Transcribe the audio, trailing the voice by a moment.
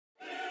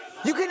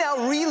You can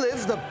now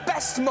relive the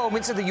best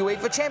moments of the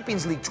UEFA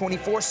Champions League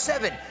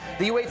 24/7.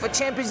 The UEFA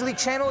Champions League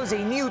channel is a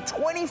new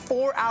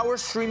 24-hour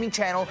streaming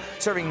channel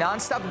serving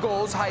non-stop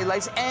goals,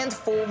 highlights, and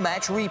full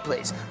match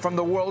replays from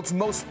the world's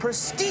most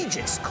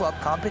prestigious club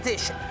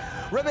competition.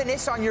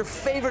 Reminisce on your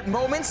favorite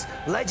moments,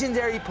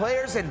 legendary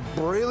players, and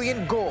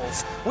brilliant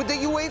goals with the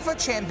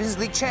UEFA Champions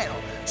League channel,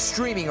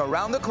 streaming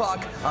around the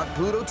clock on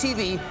Pluto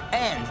TV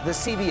and the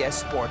CBS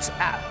Sports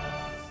app.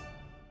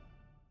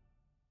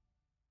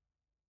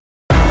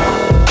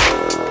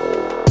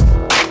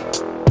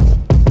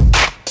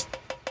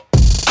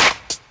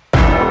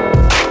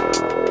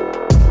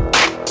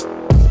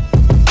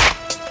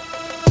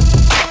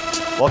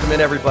 Welcome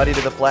in, everybody,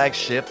 to the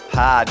Flagship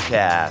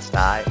Podcast.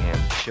 I am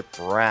Chip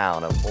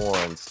Brown of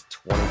Horns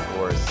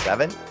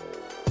 24/7.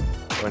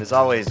 Joined as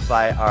always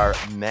by our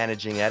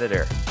managing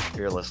editor,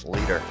 fearless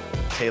leader,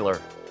 Taylor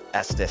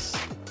Estes.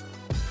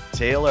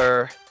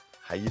 Taylor,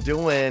 how you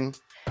doing?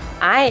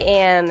 I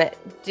am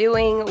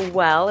doing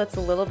well. It's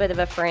a little bit of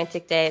a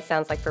frantic day, it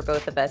sounds like, for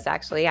both of us,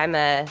 actually.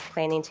 I'm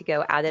planning to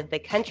go out of the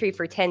country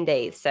for 10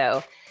 days,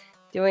 so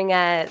doing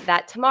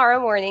that tomorrow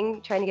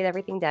morning, trying to get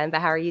everything done.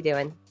 But how are you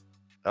doing?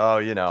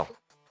 Oh,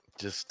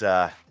 just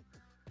got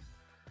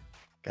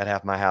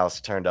half my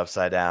house turned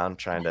upside down,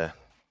 trying to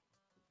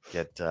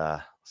get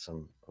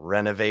some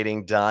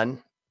renovating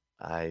done.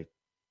 I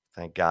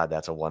thank God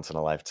that's a once in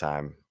a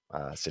lifetime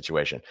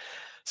situation.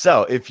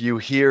 So if you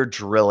hear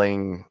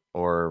drilling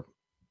or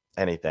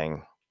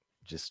anything,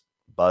 just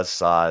buzz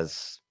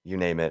saws, you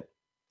name it,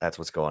 that's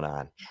what's going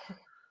on.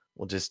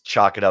 We'll just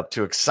chalk it up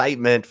to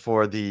excitement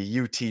for the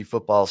UT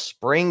football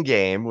spring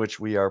game, which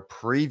we are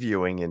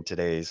previewing in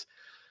today's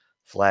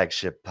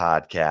Flagship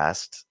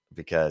Podcast,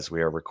 because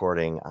we are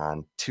recording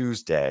on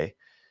Tuesday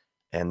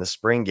and the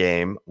spring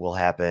game will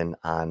happen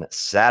on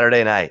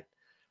Saturday night,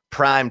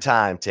 prime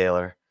time.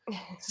 Taylor,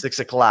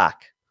 6:00.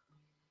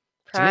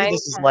 To me,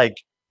 this is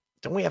like,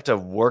 don't we have to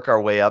work our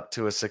way up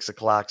to a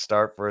 6:00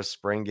 start for a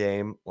spring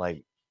game?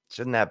 Like,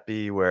 shouldn't that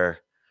be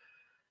where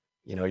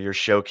you're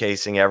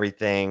showcasing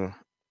everything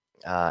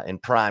in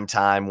prime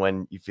time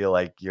when you feel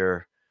like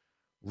you're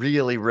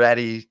really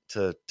ready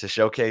to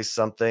showcase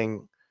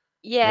something?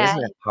 Yeah,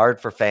 Isn't it hard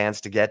for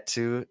fans to get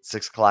to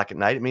 6:00 at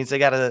night? It means they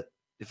got to,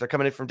 if they're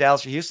coming in from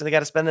Dallas or Houston, they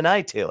got to spend the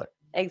night, Taylor.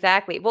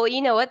 exactly. Well,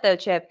 you know what, though,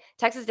 Chip?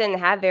 Texas didn't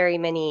have very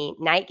many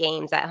night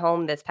games at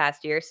home this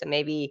past year, so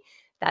maybe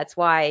that's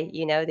why,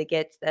 to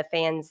get the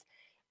fans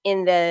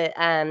in the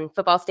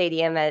football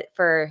stadium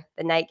for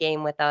the night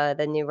game with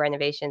the new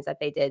renovations that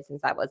they did,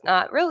 since that was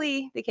not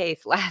really the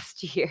case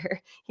last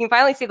year. You can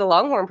finally see the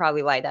Longhorn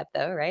probably light up,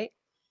 though, right?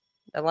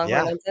 The Longhorn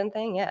Yeah. Winston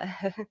thing,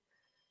 yeah.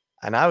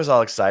 And I was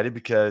all excited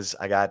because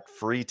I got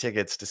free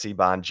tickets to see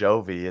Bon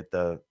Jovi at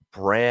the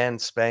brand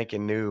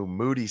spanking new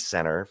Moody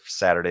Center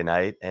Saturday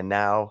night. And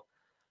now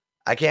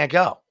I can't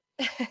go.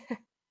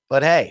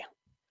 But hey,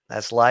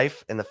 that's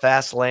life in the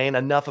fast lane.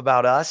 Enough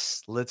about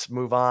us. Let's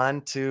move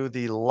on to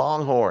the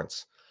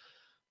Longhorns,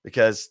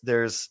 because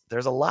there's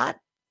a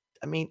lot.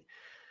 I mean,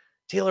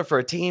 Taylor, for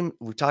a team,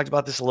 we talked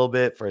about this a little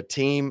bit, for a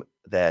team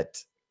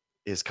that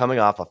is coming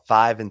off a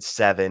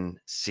 5-7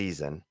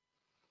 season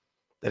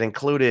that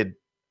included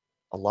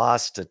a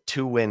loss to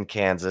 2-win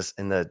Kansas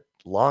and the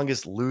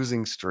longest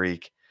losing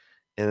streak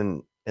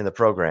in the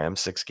program,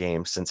 6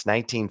 games since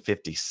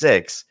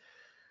 1956.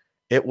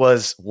 It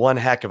was one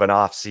heck of an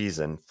off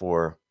season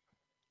for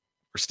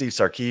Steve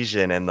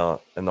Sarkisian and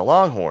the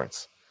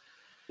Longhorns.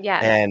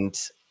 Yeah.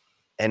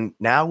 And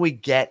now we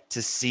get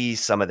to see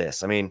some of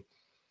this. I mean,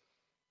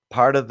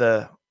 part of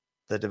the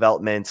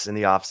developments in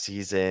the off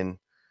season,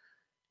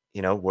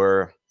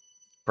 we're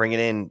bringing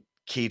in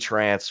key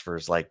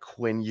transfers like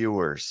Quinn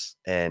Ewers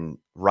and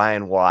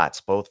Ryan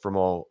Watts, both from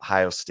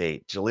Ohio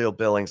State, Jaleel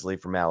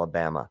Billingsley from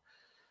Alabama,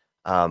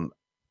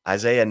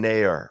 Isaiah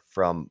Nair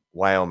from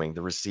Wyoming,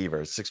 the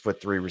receiver,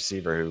 6'3"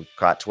 receiver who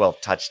caught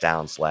 12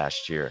 touchdowns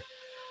last year.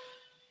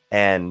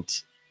 And,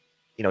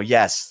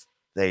 yes,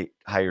 they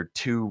hired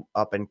 2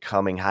 up and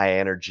coming high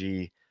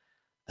energy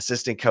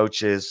assistant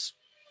coaches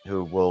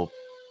who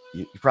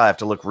you probably have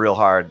to look real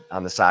hard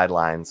on the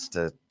sidelines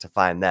to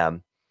find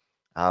them.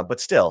 But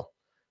still,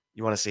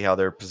 you want to see how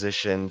their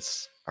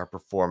positions are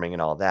performing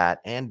and all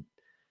that. And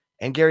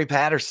Gary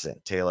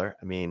Patterson, Taylor.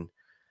 I mean,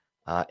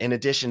 in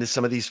addition to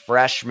some of these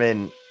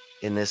freshmen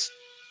in this,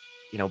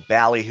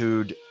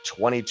 ballyhooed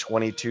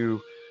 2022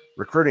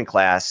 recruiting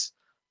class,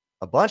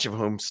 a bunch of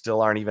whom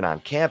still aren't even on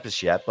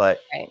campus yet,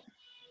 but,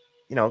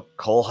 Right.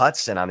 Cole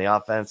Hudson on the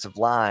offensive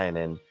line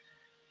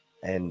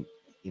and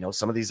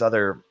some of these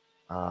other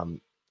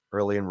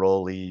early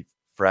enrollee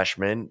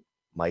freshmen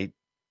might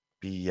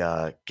be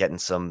getting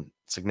some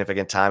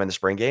significant time in the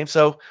spring game.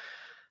 So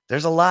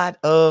there's a lot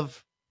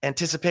of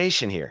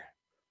anticipation here.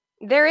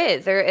 There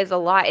is a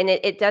lot, and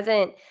it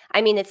doesn't.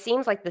 I mean, it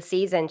seems like the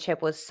season,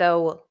 Chip, was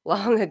so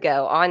long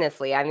ago,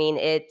 honestly. I mean,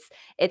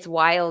 it's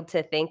wild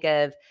to think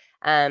of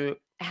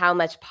how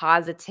much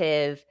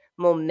positive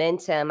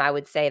momentum, I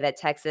would say, that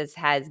Texas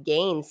has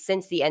gained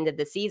since the end of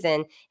the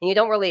season. And you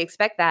don't really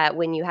expect that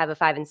when you have a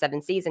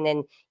 5-7 season,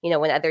 and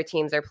when other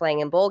teams are playing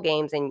in bowl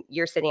games and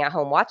you're sitting at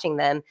home watching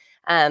them.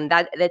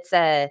 It's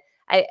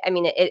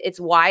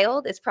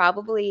wild. It's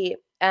probably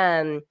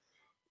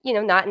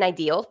not an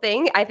ideal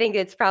thing. I think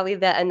it's probably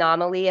the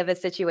anomaly of a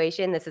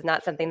situation. This is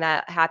not something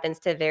that happens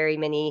to very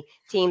many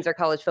teams or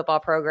college football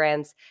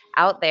programs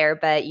out there,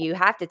 but you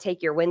have to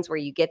take your wins where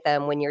you get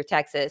them when you're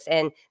Texas.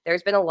 And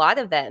there's been a lot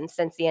of them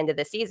since the end of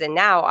the season.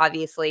 Now,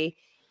 obviously,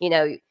 you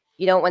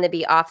don't want to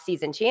be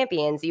off-season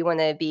champions. You want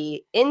to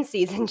be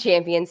in-season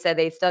champions. So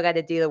they still got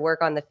to do the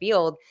work on the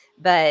field.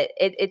 But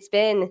it's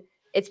been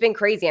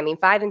crazy. I mean,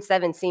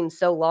 5-7 seems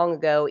so long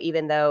ago,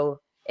 even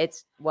though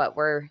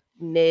we're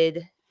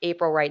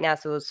mid-April right now.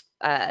 So it was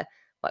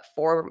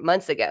 4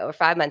 months ago or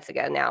 5 months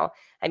ago now.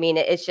 I mean,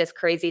 it's just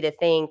crazy to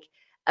think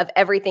of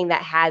everything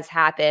that has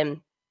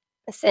happened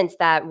since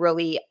that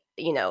really,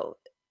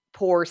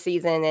 poor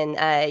season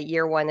in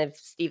year one of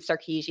Steve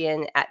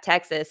Sarkisian at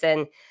Texas.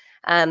 And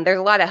there's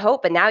a lot of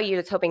hope, but now you're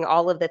just hoping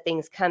all of the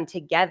things come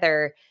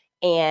together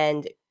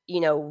and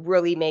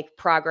really make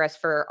progress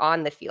for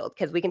on the field.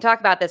 Because we can talk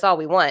about this all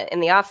we want in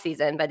the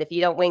offseason, but if you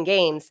don't win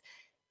games,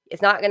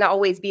 it's not going to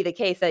always be the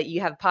case that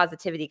you have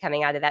positivity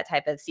coming out of that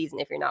type of season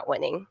if you're not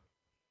winning.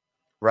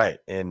 Right.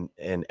 And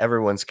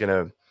everyone's going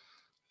to,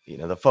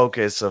 the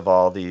focus of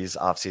all these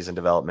offseason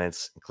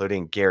developments,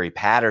 including Gary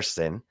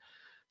Patterson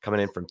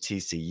coming in from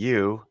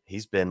TCU.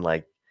 He's been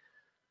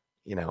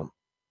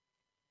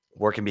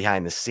working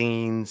behind the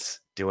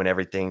scenes, doing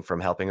everything from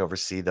helping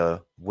oversee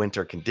the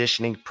winter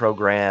conditioning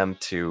program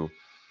to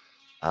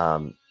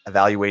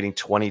evaluating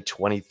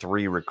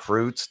 2023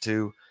 recruits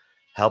to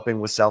helping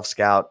with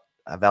self-scout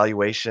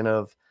evaluation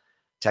of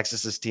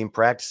Texas's team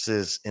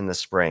practices in the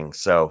spring.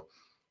 So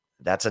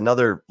that's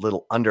another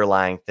little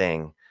underlying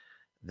thing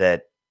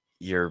that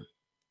you're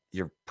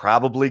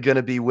probably going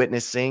to be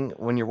witnessing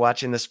when you're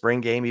watching the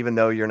spring game, even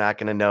though you're not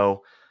going to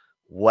know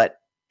what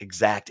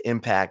exact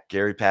impact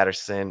Gary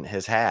Patterson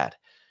has had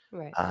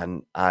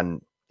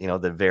on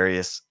the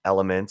various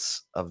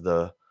elements of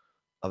the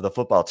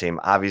football team.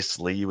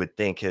 Obviously, you would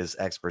think his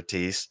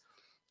expertise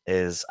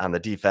is on the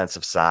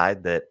defensive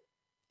side, that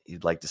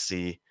you'd like to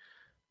see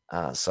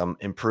some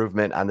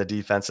improvement on the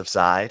defensive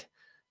side.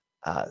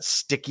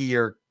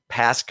 Stickier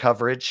pass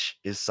coverage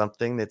is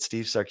something that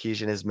Steve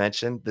Sarkisian has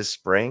mentioned this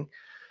spring.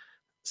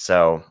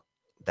 So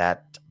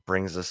that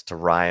brings us to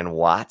Ryan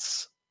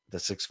Watts, the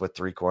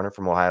 6'3" corner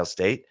from Ohio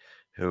State,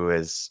 who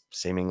has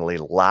seemingly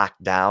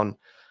locked down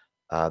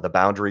the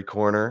boundary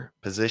corner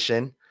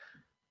position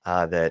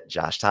that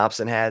Josh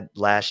Thompson had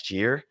last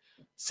year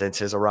since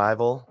his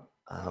arrival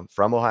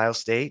from Ohio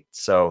State.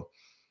 So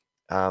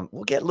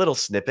we'll get little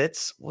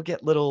snippets. We'll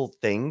get little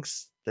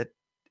things that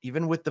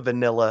even with the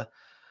vanilla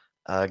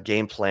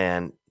game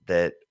plan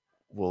that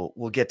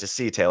we'll get to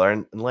see, Taylor.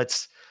 And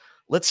let's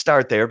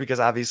start there, because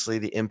obviously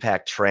the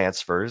impact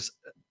transfers.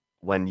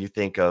 When you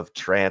think of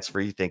transfer,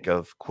 you think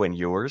of Quinn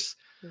Ewers,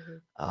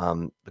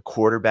 the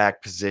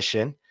quarterback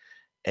position.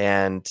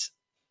 And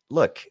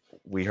look,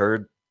 we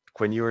heard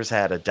Quinn Ewers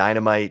had a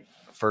dynamite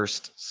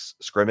first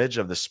scrimmage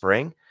of the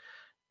spring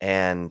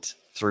and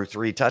threw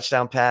 3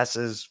 touchdown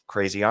passes,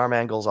 crazy arm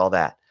angles, all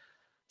that.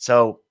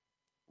 So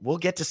we'll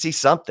get to see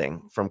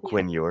something from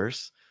Quinn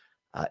Ewers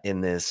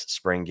in this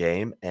spring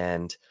game.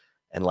 And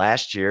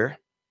last year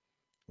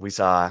we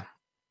saw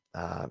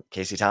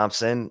Casey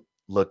Thompson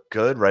look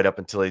good right up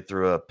until he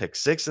threw a pick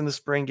 6 in the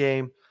spring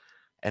game.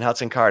 And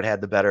Hudson Card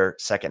had the better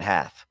second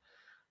half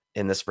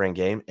in the spring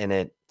game. And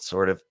it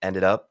sort of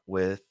ended up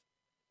with,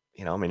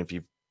 if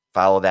you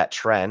follow that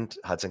trend,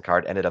 Hudson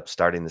Card ended up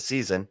starting the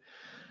season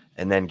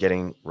and then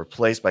getting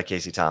replaced by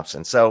Casey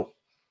Thompson. So,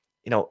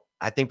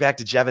 I think back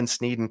to Jevin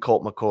Sneed and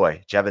Colt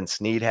McCoy. Jevin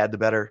Sneed had the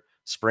better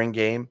spring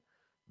game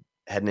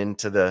heading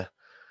into the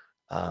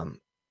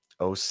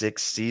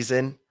 06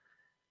 season.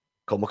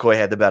 Colt McCoy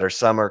had the better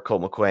summer.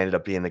 Colt McCoy ended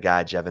up being the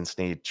guy. Jevin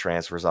Sneed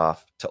transfers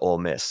off to Ole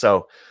Miss.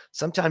 So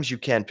sometimes you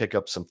can pick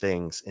up some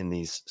things in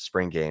these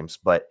spring games,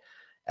 but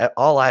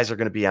all eyes are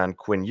going to be on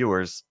Quinn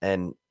Ewers.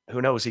 And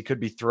who knows, he could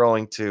be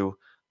throwing to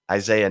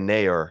Isaiah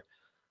Neyor,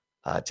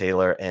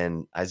 Taylor.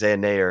 And Isaiah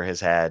Neyor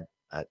has had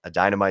a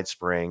dynamite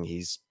spring.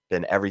 He's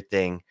been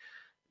everything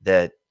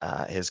that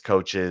his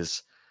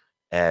coaches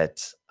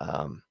at,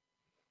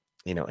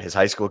 his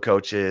high school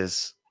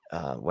coaches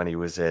when he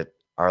was at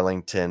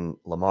Arlington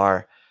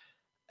Lamar,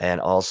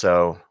 and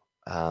also,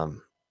 at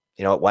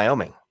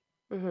Wyoming.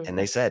 And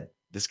they said,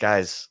 this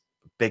guy's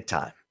big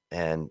time.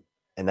 And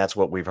that's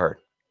what we've heard.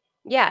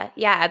 Yeah,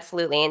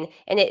 absolutely.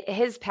 And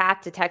his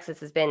path to Texas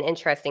has been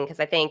interesting,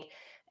 because I think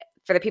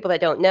for the people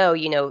that don't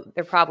know,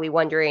 they're probably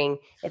wondering,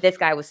 if this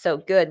guy was so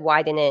good,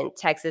 why didn't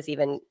Texas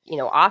even,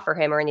 offer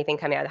him or anything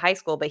coming out of high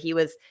school? But he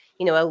was,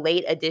 a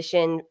late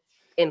addition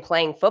in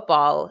playing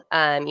football.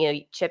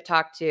 Chip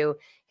talked to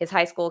his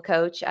high school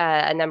coach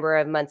a number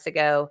of months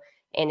ago.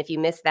 And if you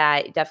missed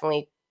that,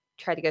 definitely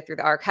try to go through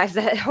the archives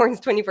at Horns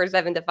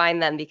 24/7 to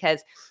find them,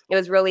 because it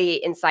was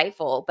really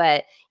insightful.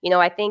 But,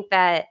 I think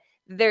that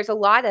there's a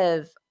lot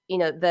of,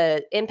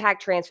 the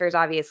impact transfers,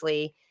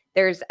 obviously,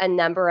 there's a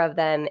number of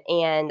them,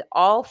 and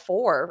all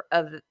 4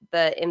 of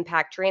the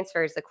impact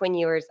transfers, the Quinn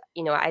Ewers,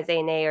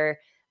 Isaiah Nayer,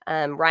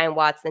 Ryan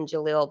Watson,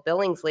 Jaleel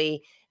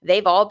Billingsley,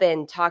 they've all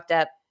been talked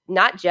up,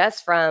 not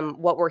just from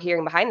what we're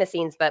hearing behind the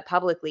scenes, but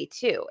publicly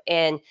too.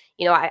 And,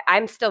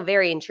 I'm still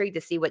very intrigued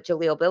to see what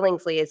Jaleel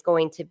Billingsley is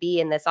going to be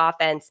in this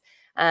offense.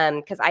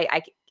 Because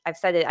I've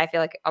said it, I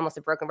feel like almost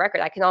a broken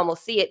record. I can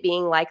almost see it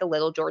being like a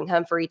little Jordan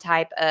Humphrey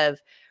type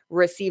of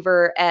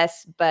receiver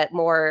but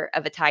more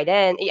of a tight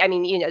end. I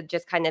mean,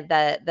 just kind of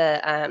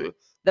the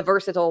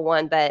versatile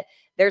one. But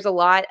there's a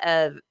lot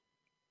of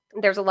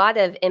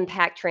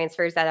impact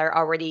transfers that are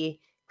already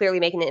clearly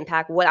making an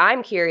impact. What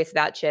I'm curious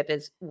about, Chip,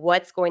 is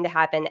what's going to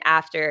happen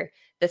after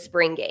the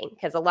spring game.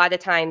 Because a lot of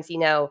times,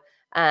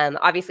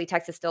 obviously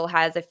Texas still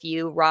has a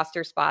few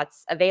roster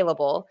spots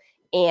available.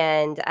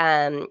 And,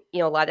 a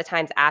lot of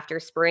times after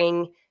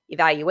spring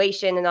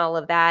evaluation and all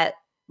of that,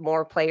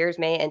 more players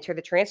may enter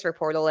the transfer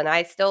portal. And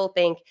I still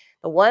think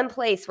the one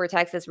place where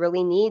Texas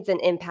really needs an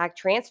impact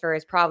transfer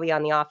is probably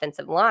on the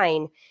offensive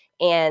line.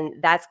 And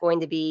that's going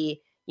to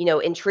be,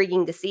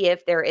 intriguing to see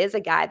if there is a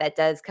guy that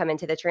does come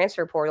into the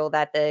transfer portal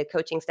that the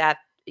coaching staff,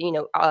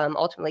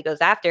 ultimately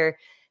goes after.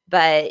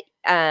 But,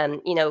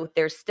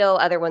 there's still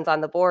other ones on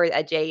the board.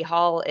 Jay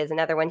Hall is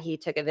another one. He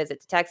took a visit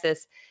to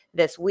Texas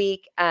this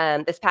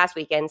past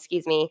weekend,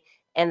 excuse me.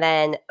 And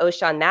then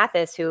O'Shawn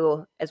Mathis,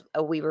 who, as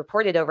we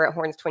reported over at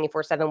Horns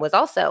 24/7, was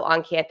also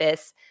on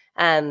campus.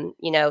 And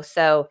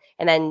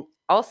then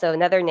also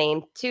another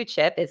name too,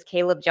 Chip, is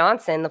Caleb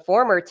Johnson, the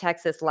former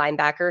Texas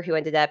linebacker who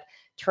ended up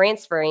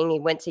transferring. He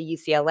went to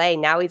UCLA.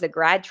 Now he's a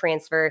grad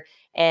transfer.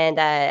 And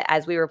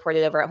as we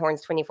reported over at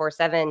Horns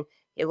 24/7,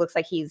 it looks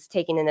like he's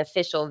taking an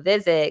official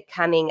visit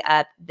coming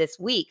up this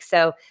week.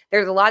 So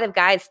there's a lot of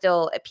guys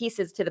still,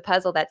 pieces to the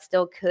puzzle that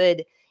still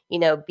could,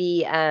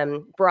 be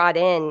brought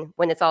in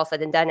when it's all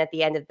said and done at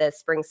the end of the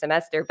spring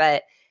semester.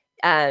 But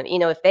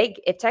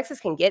if Texas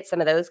can get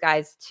some of those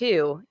guys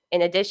too,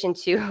 in addition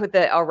to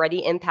the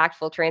already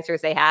impactful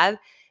transfers they have,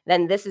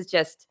 then this is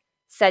just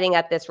setting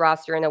up this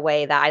roster in a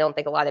way that I don't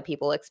think a lot of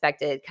people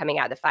expected coming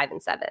out of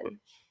 5-7.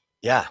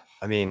 Yeah.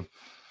 I mean,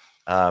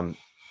 it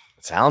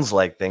sounds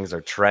like things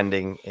are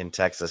trending in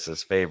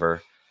Texas's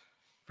favor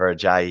for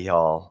Agiye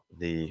Hall,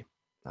 the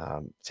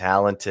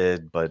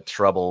talented but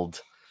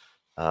troubled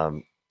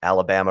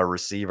Alabama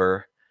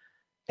receiver,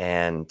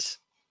 and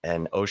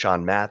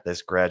O'Shawn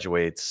Mathis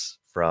graduates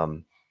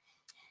from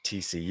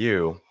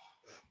TCU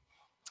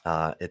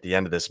at the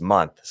end of this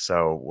month.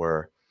 So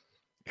we're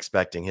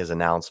expecting his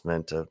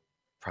announcement to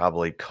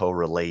probably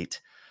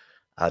correlate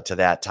to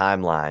that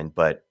timeline.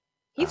 But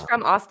he's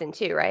from Austin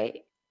too,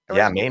 right?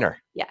 Yeah, Manor.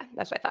 Yeah,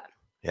 that's what I thought.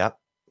 Yep.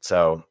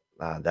 So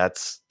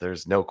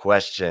there's no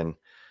question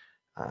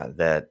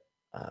that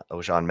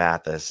O'Shawn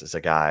Mathis is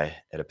a guy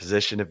at a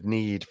position of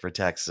need for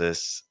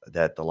Texas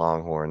that the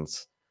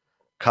Longhorns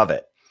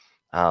covet.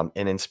 And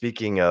in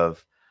speaking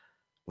of,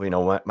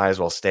 might as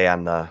well stay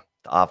on the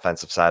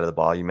offensive side of the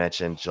ball. You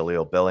mentioned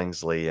Jaleel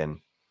Billingsley,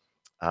 and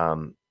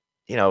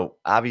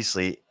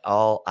obviously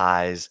all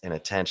eyes and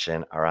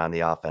attention are on the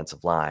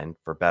offensive line,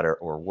 for better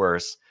or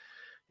worse.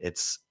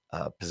 It's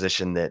a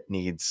position that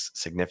needs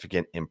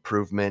significant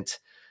improvement.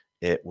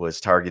 It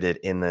was targeted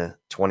in the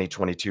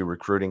 2022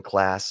 recruiting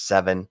class,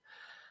 7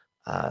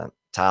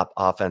 top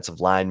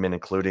offensive linemen,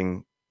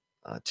 including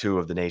 2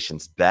 of the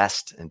nation's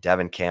best, and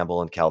Devin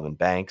Campbell and Kelvin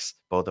Banks,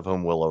 both of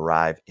whom will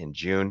arrive in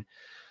June.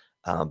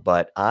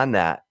 But on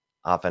that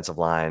offensive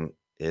line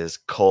is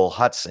Cole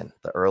Hudson,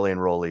 the early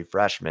enrollee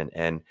freshman.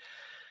 And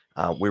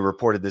we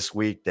reported this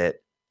week that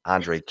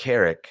Andre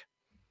Carrick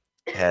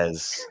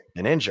has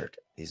been injured.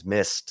 He's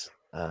missed.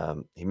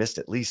 He missed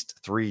at least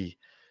 3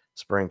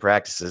 spring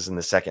practices in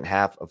the second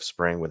half of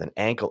spring with an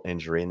ankle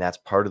injury. And that's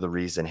part of the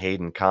reason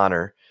Hayden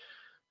Connor,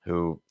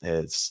 who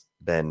has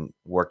been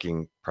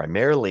working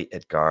primarily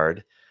at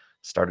guard,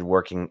 started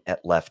working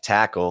at left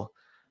tackle.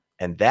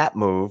 And that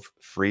move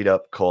freed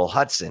up Cole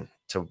Hudson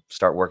to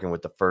start working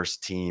with the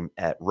first team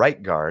at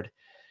right guard,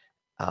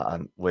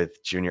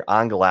 with Junior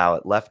Angalau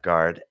at left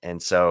guard.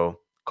 And so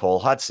Cole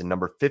Hudson,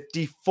 number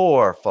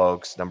 54,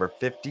 folks, number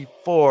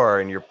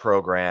 54 in your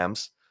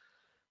programs.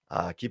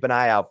 Keep an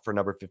eye out for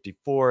number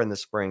 54 in the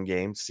spring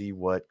game. See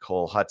what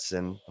Cole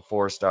Hudson, the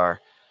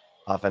 4-star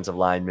offensive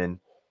lineman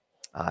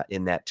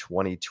in that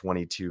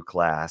 2022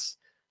 class,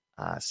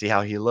 see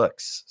how he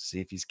looks. See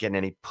if he's getting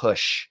any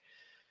push.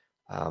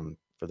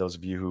 For those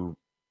of you who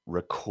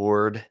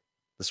record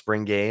the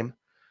spring game,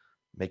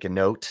 make a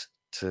note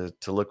to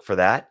look for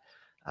that.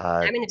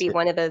 I'm going to be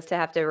one of those to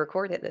have to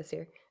record it this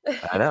year.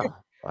 I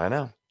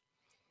know.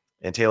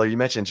 And Taylor, you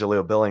mentioned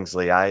Jaleel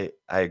Billingsley. I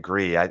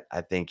agree. I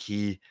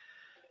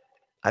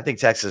think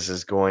Texas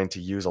is going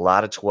to use a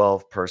lot of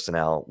 12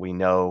 personnel. We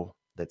know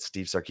that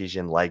Steve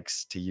Sarkisian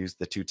likes to use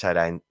the two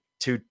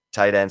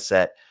tight end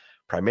set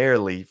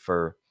primarily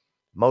for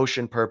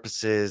motion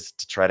purposes,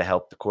 to try to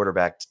help the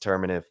quarterback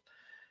determine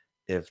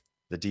if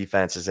the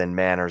defense is in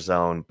man or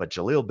zone. But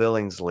Jaleel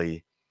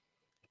Billingsley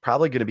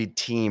probably going to be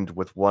teamed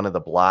with one of the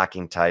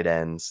blocking tight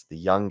ends, the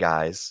young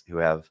guys who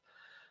have,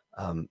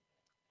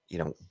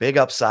 big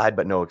upside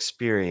but no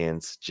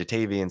experience.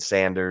 Jatavian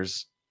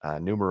Sanders,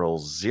 numeral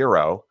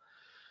 0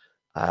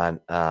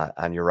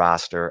 on your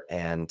roster,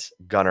 and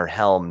Gunnar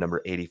Helm,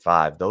 number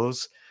 85.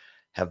 Those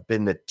have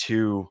been the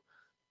two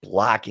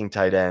blocking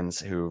tight ends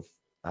who've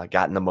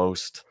gotten the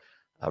most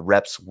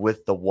reps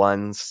with the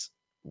ones,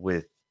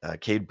 with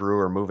Cade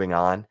Brewer moving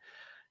on.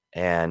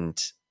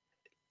 And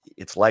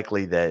it's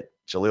likely that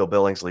Jaleel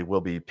Billingsley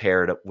will be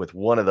paired up with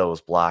one of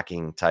those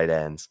blocking tight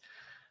ends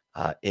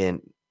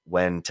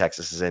when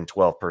Texas is in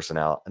 12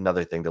 personnel.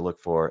 Another thing to look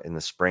for in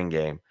the spring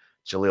game,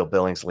 Jaleel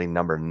Billingsley,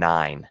 number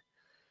 9.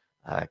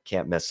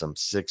 Can't miss him.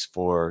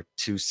 6'4",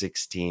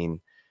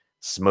 216,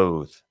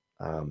 smooth.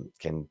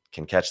 Can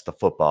catch the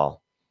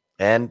football.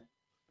 And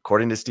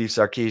according to Steve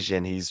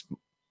Sarkisian, he's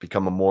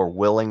become a more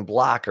willing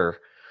blocker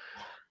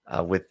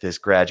with this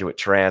graduate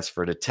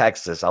transfer to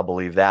Texas. I'll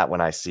believe that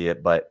when I see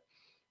it. But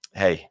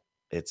hey,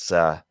 he's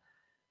a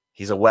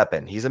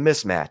weapon. He's a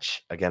mismatch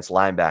against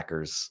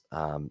linebackers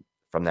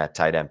from that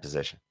tight end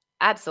position.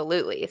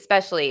 Absolutely,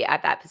 especially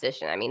at that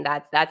position. I mean,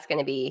 that's going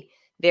to be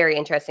very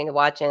interesting to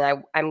watch,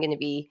 and I'm going to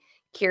be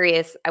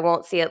curious. I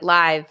won't see it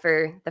live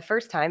for the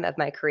first time of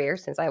my career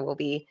since I will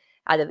be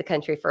out of the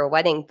country for a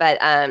wedding. But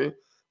I'm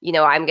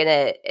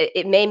gonna.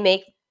 It may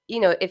make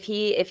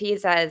if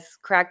he's as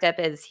cracked up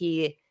as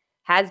he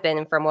has been,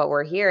 and from what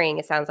we're hearing,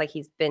 it sounds like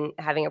he's been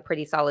having a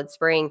pretty solid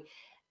spring.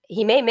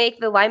 He may make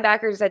the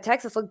linebackers at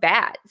Texas look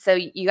bad. So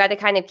you got to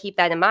kind of keep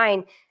that in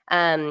mind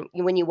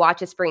when you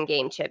watch a spring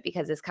game, Chip,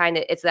 because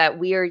it's that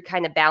weird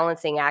kind of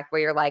balancing act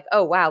where you're like,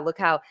 oh, wow, look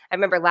how I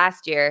remember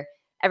last year,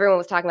 everyone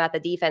was talking about the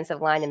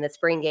defensive line in the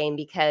spring game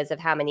because of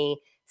how many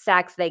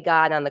sacks they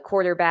got on the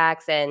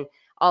quarterbacks and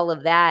all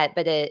of that.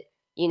 But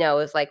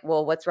it's like,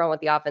 well, what's wrong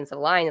with the offensive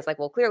line? It's like,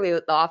 well, clearly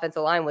the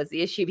offensive line was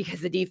the issue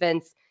because the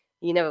defense,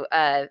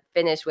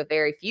 finished with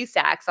very few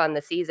sacks on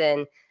the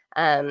season.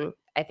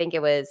 I think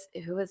it was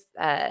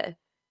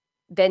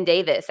Ben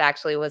Davis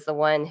actually was the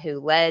one who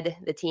led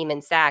the team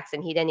in sacks,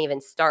 and he didn't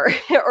even start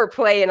or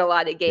play in a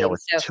lot of games. Yeah, it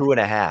was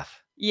 2.5.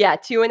 Yeah,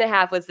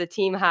 2.5 was the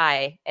team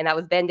high, and that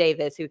was Ben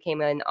Davis who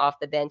came in off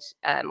the bench.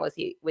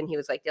 When he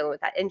was like dealing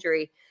with that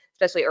injury,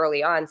 especially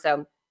early on.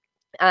 So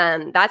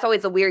that's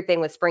always a weird thing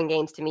with spring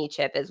games to me,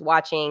 Chip, is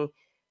watching.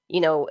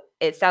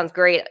 It sounds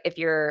great if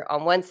you're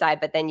on one side,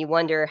 but then you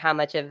wonder how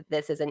much of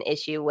this is an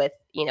issue with,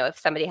 if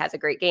somebody has a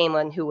great game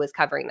on who was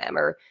covering them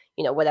or,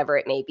 whatever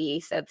it may be.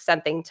 So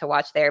something to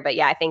watch there. But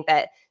yeah, I think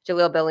that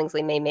Jaleel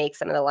Billingsley may make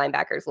some of the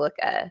linebackers look,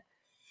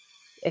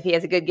 if he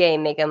has a good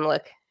game, make them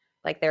look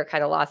like they're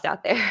kind of lost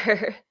out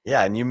there.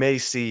 Yeah, and you may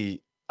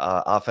see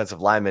offensive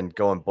linemen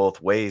going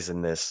both ways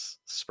in this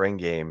spring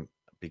game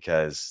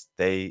because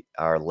they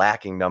are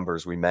lacking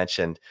numbers. We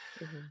mentioned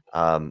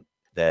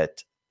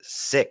that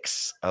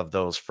 6 of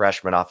those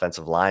freshman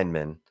offensive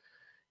linemen,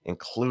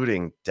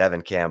 including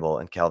Devin Campbell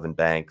and Kelvin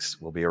Banks,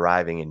 will be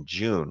arriving in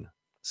June.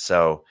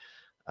 So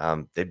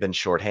they've been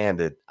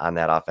shorthanded on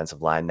that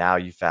offensive line. Now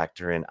you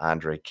factor in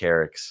Andre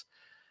Carrick's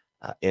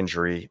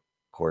injury.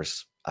 Of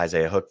course,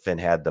 Isaiah Hookfin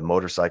had the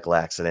motorcycle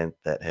accident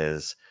that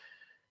has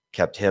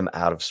kept him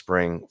out of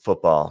spring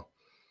football.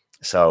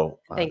 So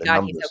thank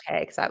God he's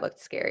okay, because that looked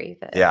scary.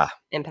 Impact. Yeah.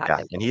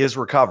 And he is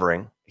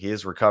recovering.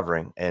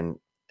 And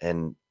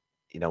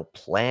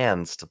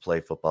plans to play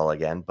football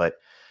again, but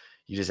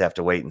you just have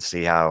to wait and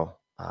see how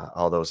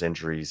all those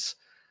injuries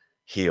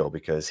heal,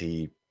 because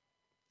he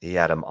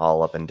had them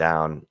all up and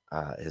down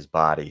his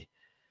body.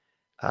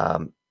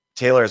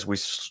 Taylor, as we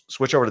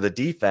switch over to the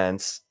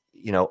defense,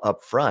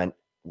 up front,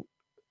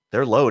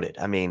 they're loaded.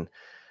 I mean,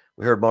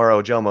 we heard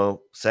Moro Ojomo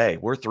say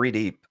we're 3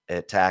 deep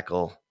at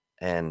tackle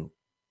and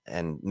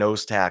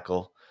nose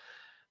tackle,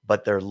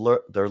 but they're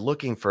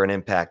looking for an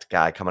impact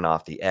guy coming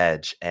off the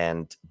edge.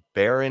 And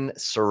Barron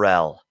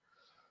Sorrell,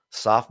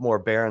 sophomore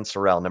Barron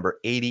Sorrell, number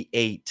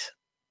 88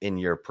 in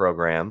your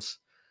programs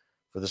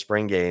for the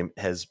spring game,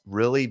 has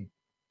really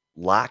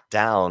locked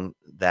down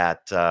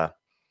that.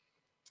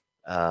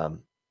 I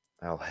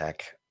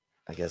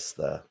guess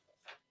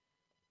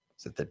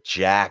is it the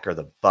jack or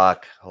the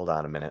buck? Hold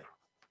on a minute.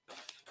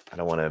 I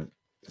don't want to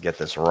get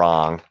this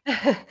wrong.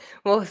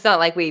 Well, it's not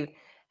like we've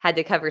had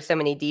to cover so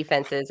many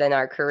defenses in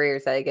our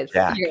careers that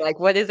you're like,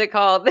 what is it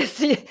called?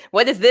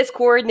 What is this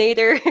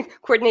coordinator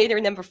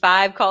number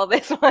 5 call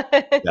this one?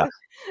 Yeah.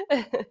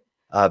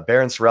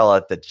 Barron Sorrell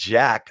at the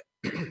jack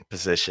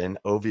position,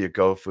 Ovia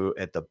Gofu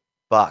at the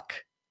buck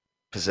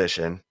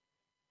position.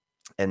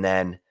 And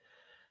then,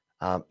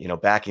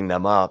 backing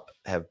them up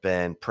have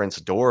been Prince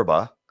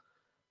Dorba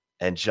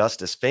and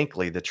Justice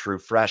Finkley, the true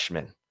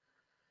freshman.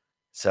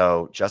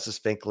 So Justice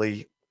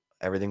Finkley,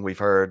 everything we've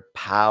heard,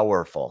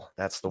 powerful.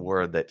 That's the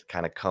word that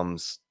kind of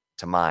comes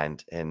to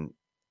mind. And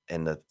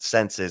the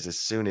sense is, as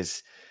soon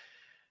as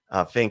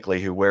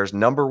Finkley, who wears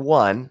number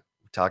 1,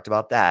 we talked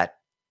about that.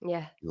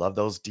 Yeah. Love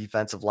those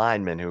defensive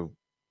linemen who,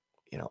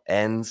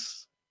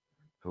 ends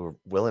who are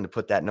willing to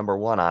put that number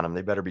 1 on him.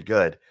 They better be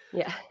good.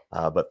 Yeah.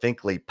 But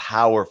Finkley,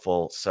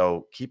 powerful.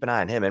 So keep an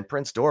eye on him. And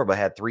Prince Dorba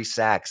had 3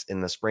 sacks in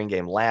the spring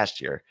game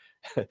last year,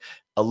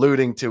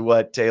 alluding to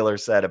what Taylor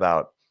said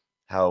about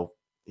how,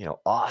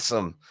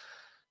 awesome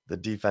the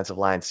defensive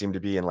line seemed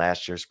to be in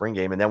last year's spring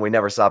game. And then we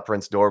never saw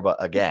Prince Dorba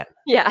again.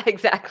 Yeah,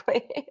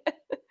 exactly.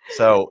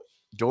 So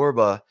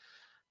Dorba,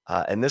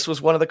 and this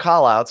was one of the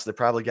call outs that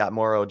probably got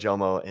Moro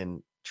Ojomo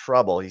in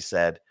trouble. He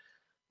said,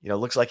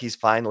 looks like he's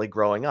finally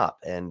growing up.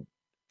 And,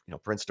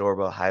 Prince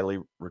Dorba, highly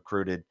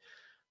recruited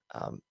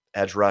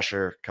edge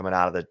rusher coming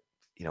out of the,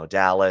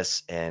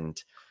 Dallas.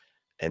 And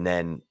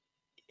then,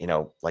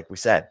 like we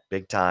said,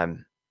 big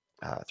time,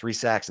 3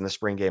 sacks in the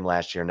spring game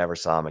last year, never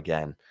saw him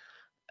again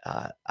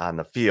on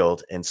the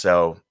field. And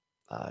so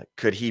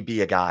could he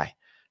be a guy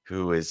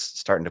who is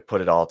starting to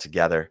put it all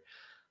together?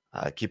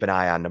 Keep an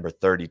eye on number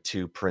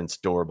 32, Prince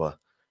Dorba,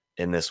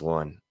 in this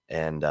one.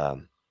 And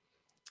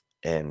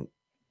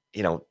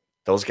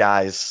those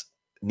guys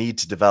need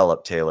to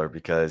develop, Taylor,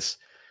 because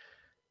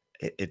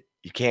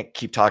you can't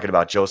keep talking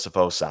about Joseph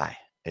Osai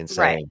and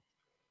saying,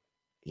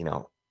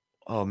 oh,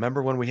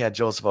 remember when we had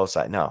Joseph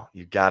Osai? No,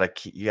 you gotta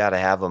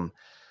have them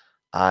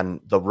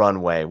on the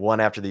runway, one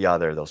after the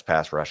other, those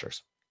pass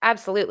rushers.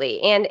 Absolutely.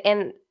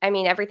 And I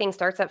mean, everything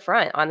starts up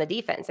front on the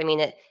defense. I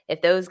mean,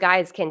 if those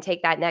guys can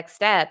take that next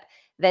step,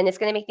 then it's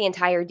going to make the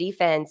entire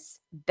defense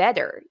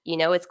better.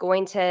 It's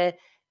going to,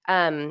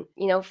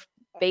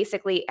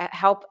 basically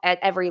help at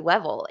every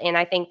level. And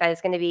I think that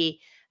it's going to be,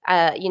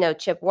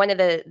 Chip, one of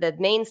the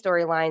main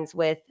storylines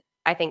with,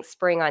 I think,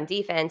 spring on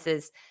defense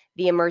is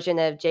the immersion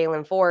of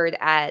Jaylan Ford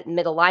at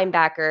middle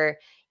linebacker,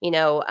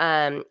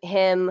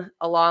 him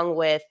along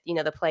with,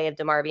 the play of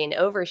DeMarvion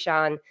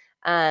Overshawn.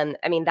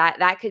 I mean,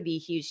 that could be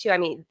huge too. I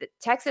mean,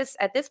 Texas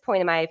at this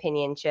point, in my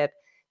opinion, Chip,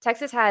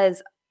 Texas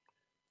has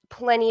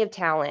plenty of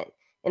talent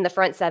in the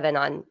front 7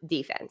 on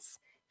defense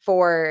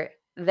for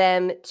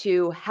them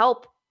to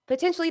help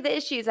potentially the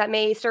issues that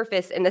may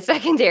surface in the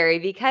secondary,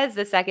 because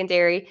the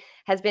secondary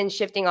has been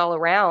shifting all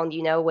around,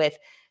 with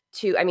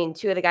 2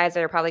 of the guys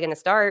that are probably going to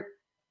start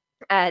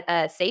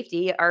at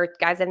safety are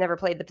guys that have never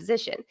played the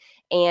position.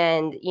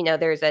 And,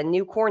 there's a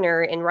new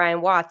corner in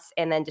Ryan Watts,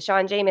 and then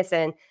Deshaun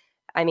Jameson.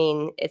 I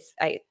mean,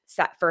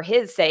 for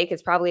his sake,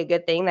 it's probably a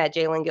good thing that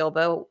Jalen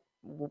Gilbo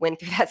went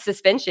through that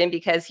suspension,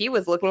 because he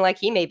was looking like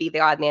he may be the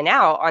odd man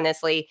out,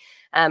 honestly,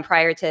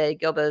 prior to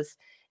Gilbo's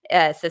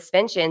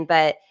suspension.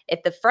 But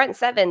if the front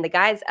 7, the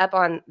guys up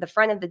on the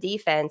front of the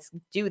defense,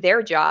 do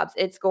their jobs,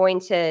 it's going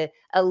to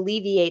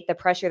alleviate the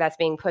pressure that's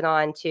being put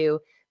on to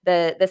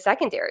the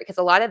secondary. Because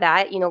a lot of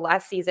that,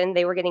 last season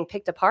they were getting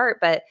picked apart.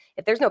 But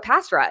if there's no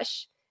pass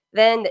rush,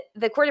 then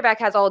the quarterback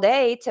has all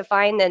day to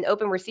find an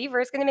open receiver.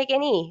 It's going to make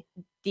any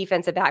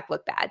defensive back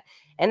look bad.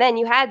 And then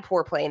you had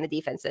poor play in the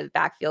defensive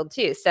backfield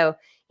too. So,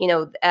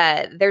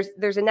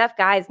 there's enough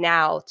guys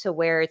now to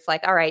where it's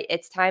like, all right,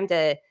 it's time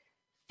to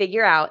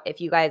figure out if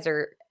you guys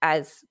are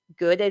as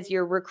good as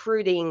your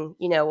recruiting,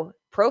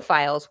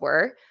 profiles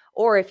were,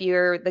 or if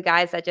you're the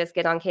guys that just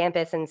get on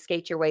campus and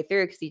skate your way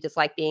through because you just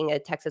like being a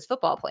Texas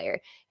football player.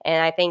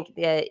 And I think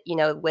that,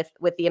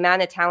 with the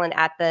amount of talent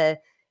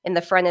in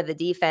the front of the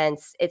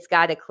defense, it's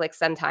got to click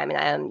sometime.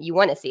 And you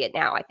want to see it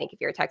now, I think,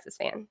 if you're a Texas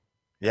fan.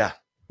 Yeah,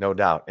 no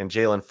doubt. And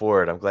Jaylan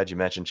Ford, I'm glad you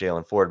mentioned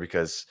Jaylan Ford,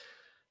 because,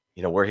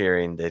 we're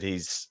hearing that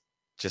he's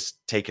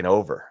just taken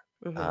over,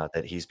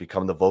 that he's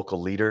become the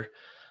vocal leader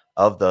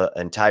of the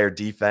entire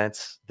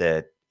defense,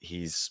 that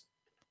he's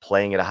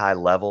playing at a high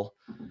level.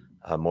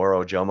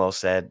 Moro Ojomo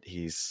said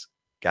he's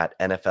got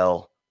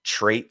NFL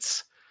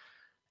traits,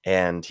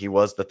 and he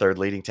was the 3rd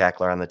leading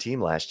tackler on the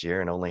team last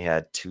year and only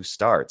had 2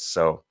 starts.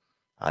 So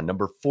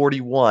number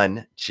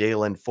 41,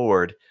 Jaylan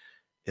Ford,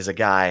 is a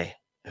guy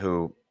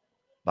who,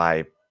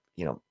 by,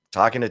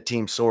 talking to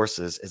team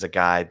sources, is a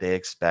guy they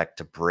expect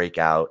to break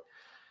out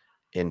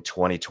in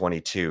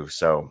 2022.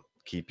 So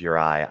keep your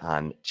eye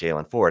on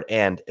Jaylan Ford.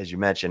 And as you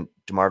mentioned,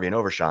 DeMarvion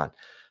Overshawn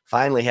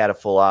finally had a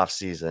full off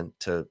season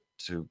to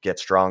get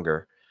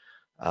stronger,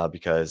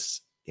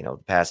 because, the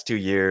past 2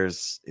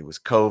 years, it was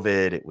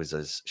COVID, it was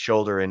a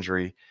shoulder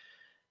injury,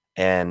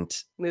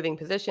 and moving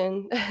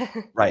position.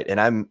 Right. And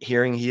I'm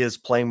hearing he is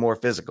playing more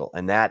physical,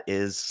 and that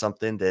is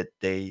something that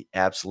they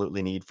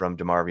absolutely need from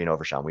DeMarvion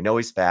Overshawn. We know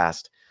he's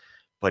fast,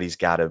 but he's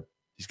got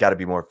to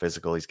be more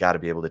physical. He's got to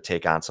be able to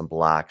take on some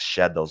blocks,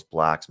 shed those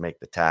blocks, make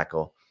the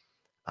tackle.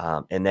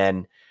 And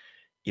then,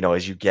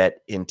 as you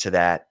get into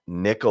that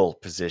nickel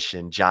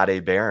position,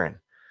 Jahdae Barron,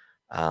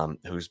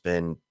 who's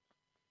been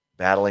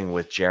battling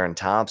with Jaron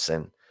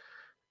Thompson.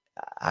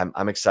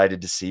 I'm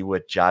excited to see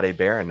what Jahdae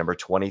Barron, number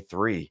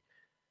 23,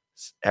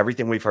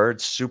 everything we've heard,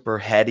 super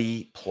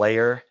heady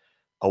player,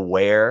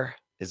 aware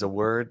is a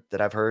word that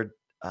I've heard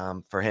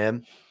for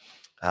him.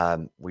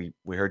 We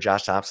heard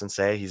Josh Thompson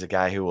say he's a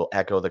guy who will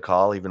echo the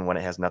call even when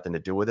it has nothing to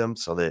do with him,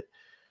 so that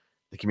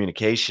the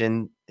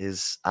communication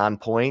is on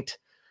point.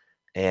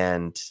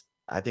 And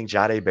I think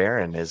Jahdae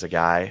Barron is a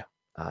guy,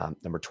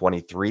 number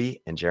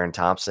 23, and Jaron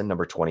Thompson,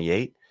 number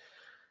 28.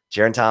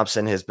 Jaron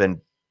Thompson has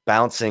been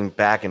bouncing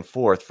back and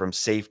forth from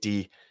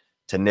safety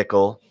to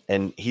nickel,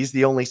 and he's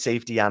the only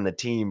safety on the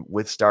team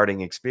with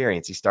starting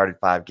experience. He started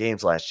 5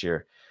 games last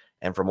year,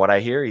 and from what I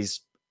hear, he's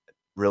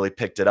really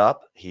picked it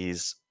up.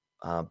 He's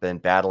been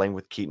battling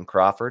with Keaton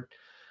Crawford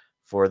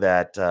for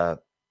that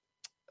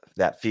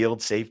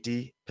field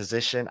safety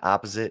position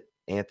opposite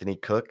Anthony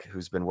Cook,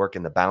 who's been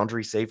working the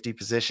boundary safety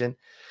position.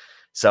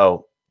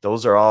 So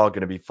those are all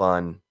going to be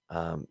fun,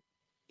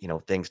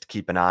 things to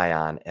keep an eye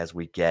on as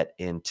we get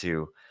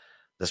into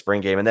the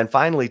spring game. And then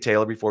finally,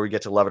 Taylor, before we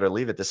get to love it or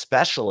leave it, the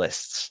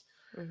specialists.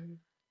 Mm-hmm.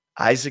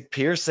 Isaac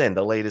Pearson,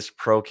 the latest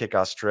Pro Kick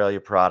Australia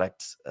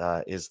product,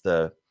 is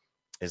the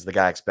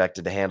guy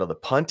expected to handle the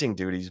punting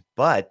duties,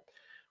 but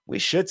we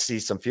should see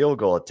some field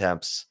goal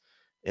attempts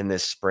in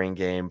this spring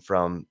game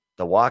from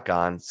the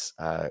walk-ons,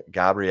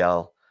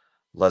 Gabriel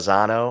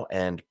Lozano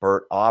and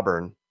Bert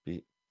Auburn.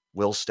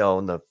 Will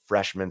Stone, the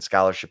freshman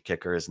scholarship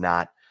kicker, is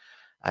not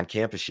on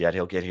campus yet.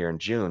 He'll get here in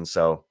June.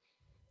 So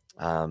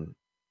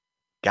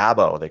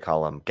Gabo, they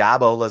call him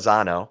Gabo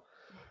Lozano,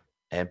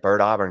 and Bert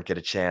Auburn get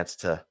a chance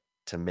to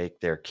make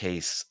their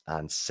case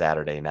on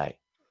Saturday night.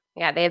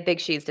 Yeah, they have big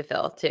shoes to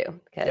fill too.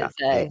 Because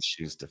big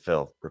shoes to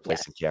fill,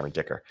 replacing Cameron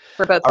Dicker.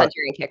 For both punter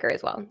and kicker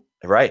as well.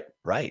 Right.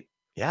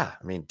 Yeah,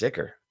 I mean,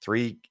 Dicker,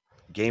 3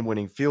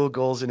 game-winning field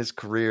goals in his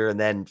career, and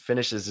then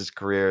finishes his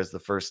career as the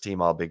first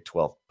team All Big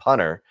 12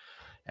 punter,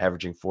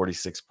 averaging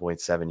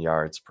 46.7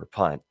 yards per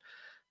punt.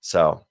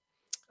 So,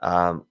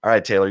 all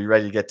right, Taylor, you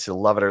ready to get to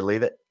love it or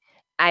leave it?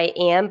 I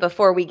am.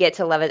 Before we get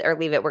to love it or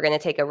leave it, we're going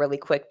to take a really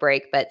quick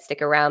break, but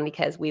stick around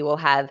because we will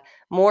have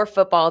more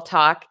football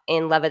talk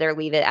in love it or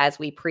leave it as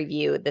we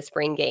preview the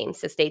spring game.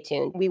 So stay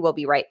tuned. We will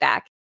be right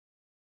back.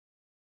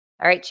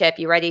 All right, Chip,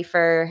 you ready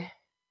for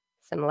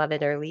some love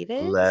it or leave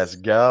it? Let's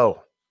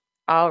go.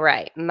 All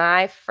right.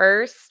 My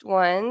first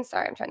one,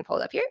 sorry, I'm trying to pull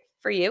it up here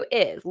for you,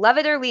 is love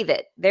it or leave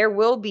it. There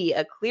will be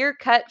a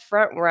clear-cut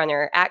front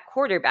runner at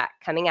quarterback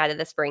coming out of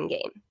the spring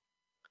game.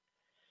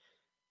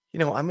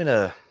 I'm going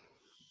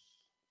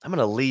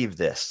to leave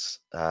this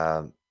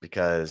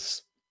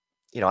because,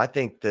 I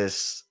think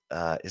this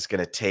is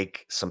going to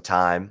take some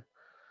time.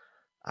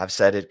 I've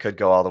said it could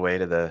go all the way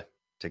to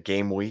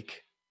game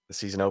week, the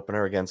season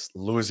opener against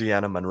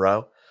Louisiana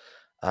Monroe,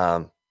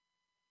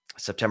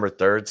 September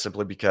 3rd,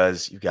 simply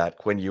because you've got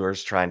Quinn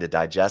Ewers trying to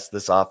digest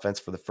this offense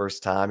for the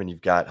first time, and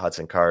you've got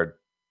Hudson Card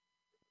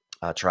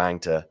trying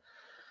to,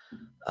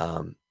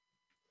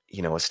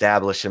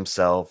 establish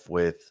himself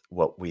with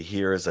what we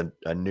hear is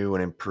a new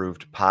and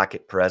improved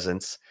pocket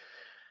presence.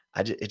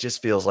 It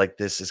just feels like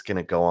this is going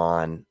to go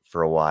on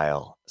for a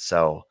while.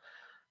 So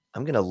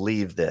I'm going to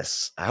leave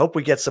this. I hope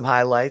we get some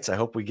highlights. I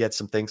hope we get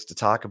some things to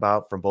talk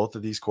about from both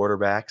of these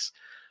quarterbacks.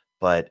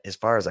 But as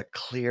far as a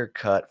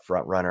clear-cut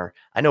front runner,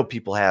 I know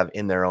people have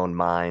in their own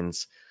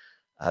minds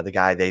the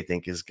guy they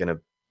think is going to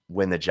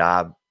win the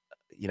job.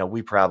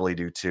 We probably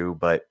do too,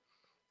 but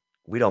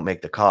we don't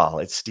make the call.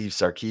 It's Steve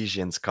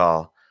Sarkisian's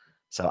call.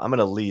 So I'm going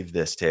to leave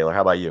this, Taylor.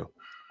 How about you?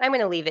 I'm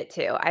going to leave it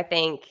too. I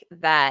think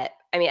that,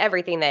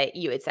 everything that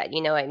you had said,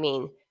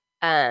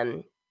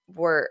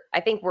 we're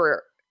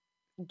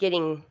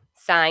getting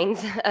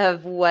signs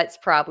of what's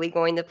probably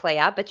going to play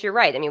out, but you're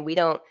right. We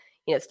don't,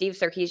 Steve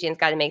Sarkisian's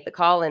got to make the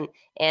call, and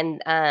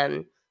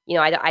I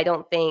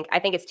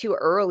think it's too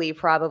early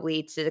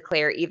probably to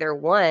declare either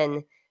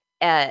one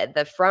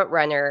the front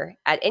runner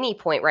at any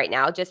point right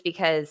now, just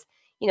because,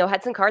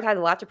 Hudson Card had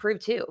a lot to prove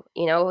too.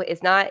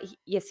 It's not,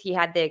 yes, he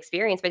had the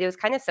experience, but it was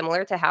kind of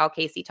similar to how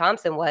Casey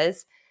Thompson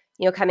was,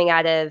 coming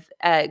out of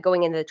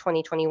going into the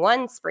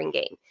 2021 spring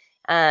game.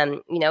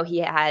 He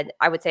had,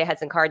 I would say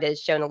Hudson Card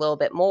has shown a little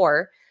bit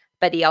more,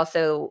 but he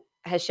also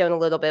has shown a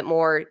little bit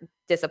more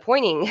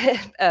disappointing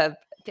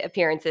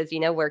appearances,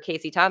 where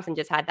Casey Thompson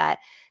just had that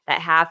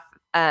half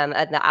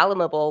at the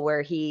Alamo Bowl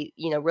where he,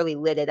 really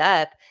lit it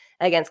up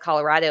against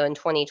Colorado in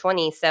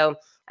 2020. So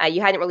you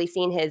hadn't really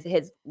seen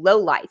his low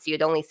lights. You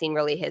had only seen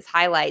really his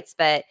highlights.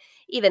 But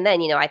even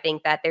then, I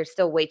think that there's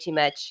still way too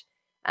much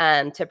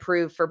to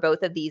prove for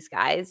both of these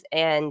guys.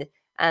 And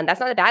that's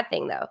not a bad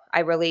thing, though. I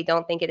really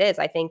don't think it is.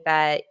 I think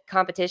that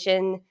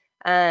competition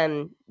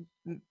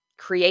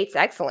creates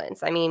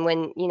excellence.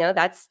 When,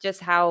 that's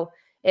just how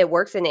it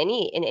works in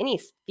any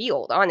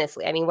field,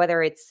 honestly.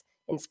 Whether it's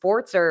in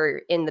sports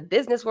or in the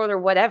business world or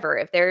whatever,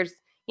 if there's,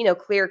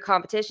 clear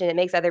competition, it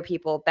makes other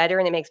people better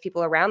and it makes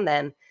people around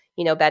them,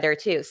 better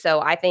too. So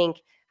I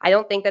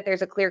don't think that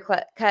there's a clear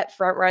cut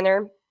front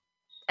runner.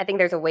 I think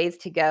there's a ways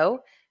to go.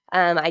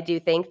 I do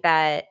think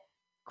that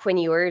Quinn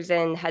Ewers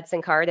and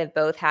Hudson Card have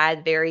both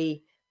had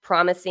very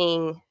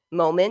promising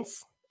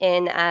moments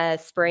in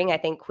spring. I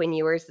think Quinn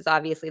Ewers is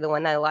obviously the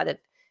one that a lot of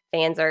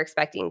fans are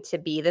expecting to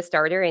be the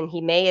starter, and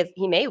he may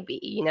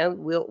be.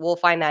 We'll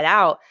find that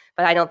out,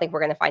 but I don't think we're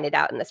going to find it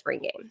out in the spring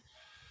game.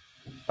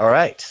 All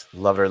right,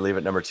 love it or leave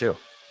it, number 2.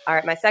 All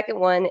right, my second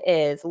one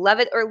is love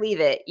it or leave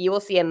it. You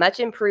will see a much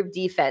improved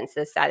defense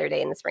this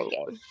Saturday in the spring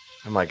game.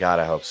 Oh my God,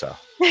 I hope so.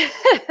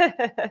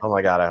 Oh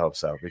my God, I hope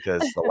so.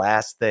 Because the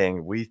last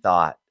thing we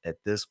thought at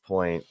this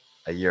point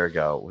a year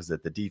ago was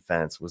that the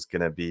defense was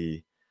going to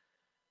be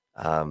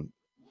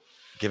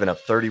giving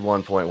up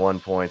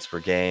 31.1 points per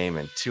game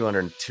and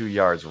 202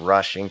 yards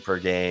rushing per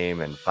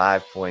game and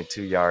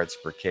 5.2 yards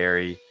per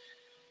carry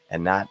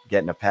and not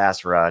getting a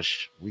pass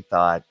rush. We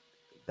thought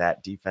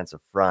that defensive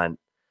front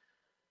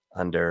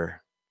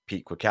under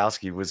Pete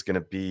Kwiatkowski was going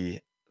to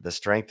be the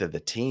strength of the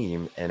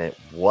team, and it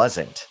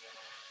wasn't.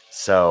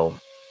 So,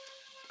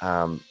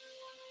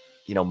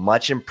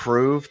 much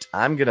improved.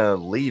 I'm going to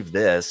leave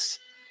this.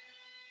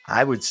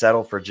 I would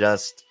settle for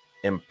just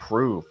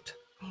improved.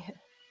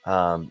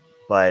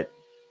 But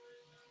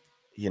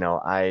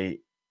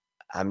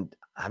I'm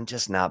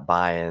just not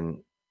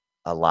buying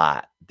a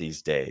lot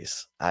these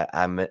days.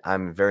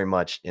 I'm very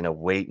much in a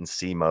wait and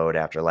see mode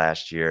after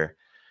last year,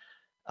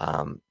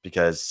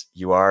 because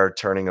you are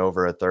turning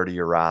over a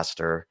 30-year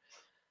roster.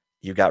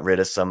 You got rid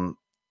of some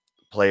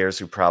players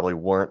who probably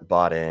weren't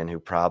bought in, who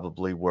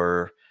probably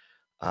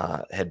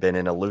had been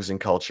in a losing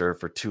culture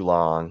for too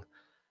long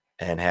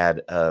and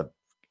had a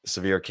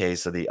severe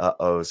case of the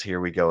uh-ohs, here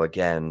we go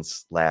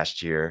agains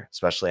last year,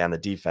 especially on the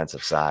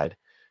defensive side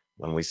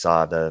when we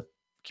saw the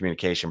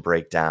communication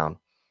break down.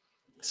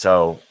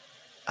 So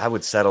I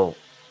would settle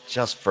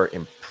just for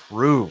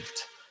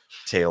improved,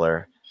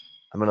 Taylor.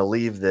 I'm going to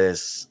leave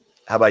this.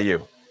 How about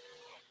you?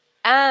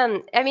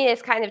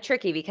 It's kind of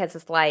tricky because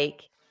it's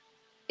like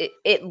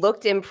it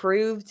looked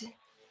improved,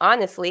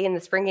 honestly, in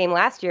the spring game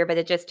last year, but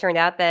it just turned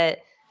out that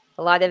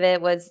a lot of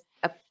it was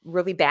a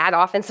really bad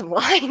offensive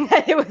line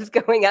that it was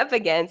going up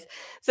against.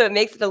 So it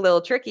makes it a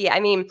little tricky. I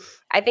mean,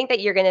 I think that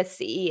you're going to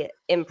see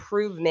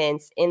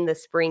improvements in the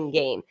spring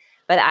game,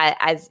 but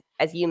as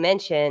you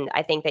mentioned,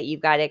 I think that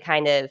you've got to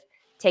kind of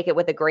take it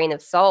with a grain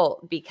of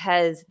salt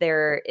because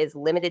there is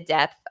limited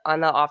depth on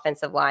the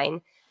offensive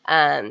line.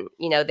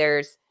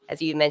 There's,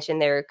 as you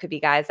mentioned, there could be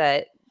guys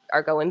that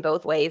are going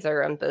both ways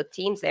or on both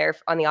teams there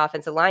on the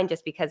offensive line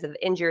just because of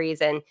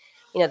injuries. And,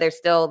 there's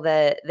still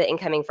the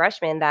incoming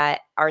freshmen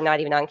that are not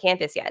even on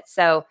campus yet.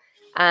 So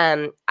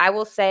I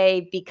will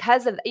say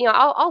because of,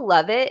 I'll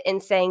love it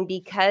in saying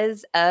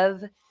because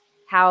of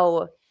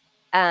how,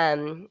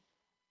 don't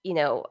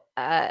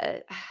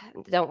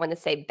want to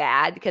say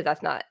bad because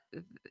that's not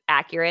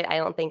accurate. I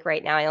don't think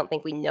right now, I don't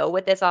think we know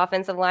what this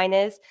offensive line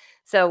is.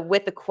 So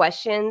with the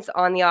questions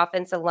on the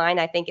offensive line,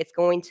 I think it's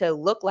going to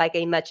look like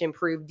a much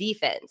improved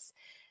defense.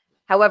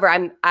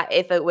 However,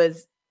 if it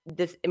was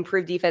this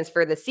improved defense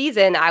for the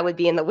season, I would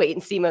be in the wait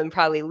and see mode and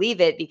probably leave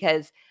it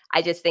because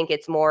I just think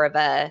it's more of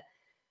a,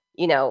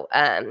 you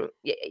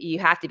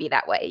have to be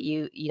that way.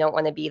 You don't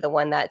want to be the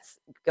one that's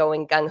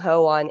going gung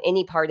ho on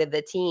any part of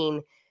the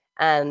team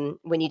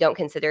when you don't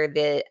consider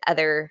the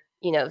other,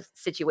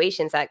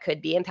 situations that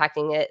could be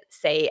impacting it,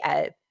 say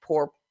a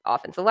poor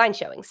offensive line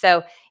showing.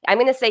 So I'm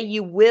going to say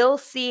you will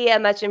see a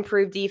much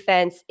improved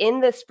defense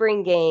in the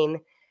spring game,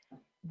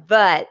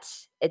 but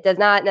it does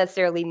not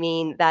necessarily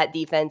mean that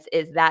defense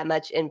is that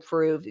much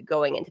improved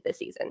going into the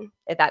season,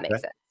 if that makes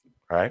sense.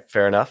 All right.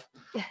 Fair enough.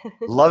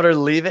 Love it or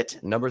leave it.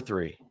 Number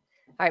 3. All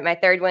right. My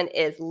third one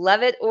is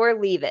love it or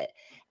leave it.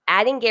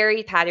 Adding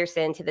Gary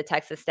Patterson to the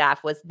Texas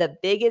staff was the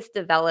biggest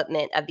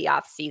development of the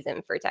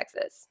offseason for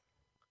Texas.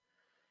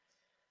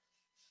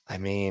 I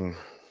mean,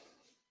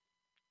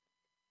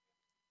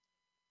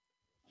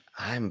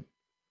 I'm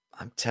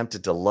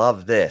tempted to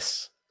love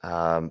this.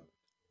 And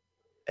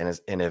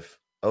if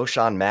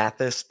O'Shawn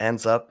Mathis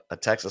ends up a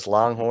Texas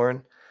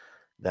Longhorn,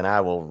 then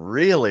I will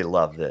really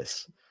love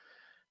this.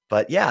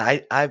 But yeah,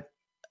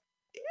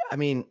 I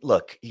mean,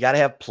 look, you got to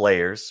have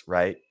players,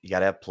 right? You got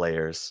to have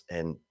players,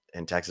 and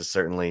Texas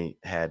certainly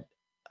had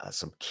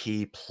some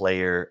key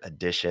player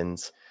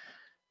additions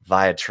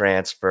via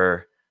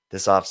transfer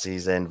this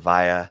offseason,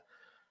 via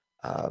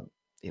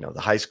the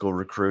high school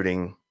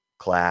recruiting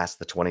class,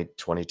 the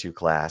 2022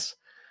 class.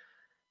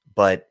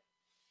 But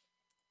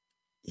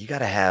you got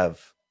to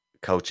have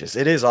coaches.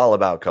 It is all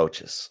about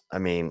coaches. I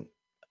mean,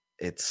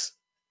 if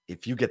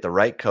you get the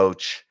right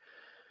coach,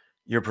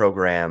 your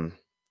program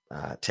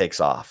takes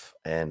off,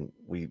 and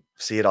we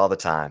see it all the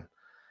time.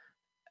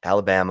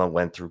 Alabama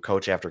went through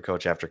coach after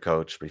coach after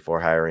coach before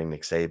hiring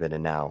Nick Saban,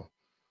 and now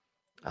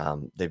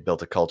they've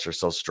built a culture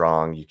so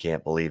strong you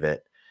can't believe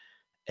it.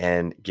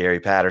 And Gary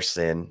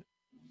Patterson,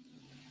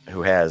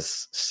 who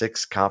has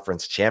 6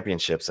 conference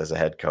championships as a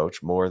head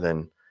coach, more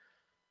than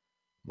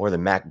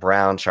Mack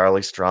Brown,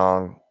 Charlie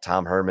Strong,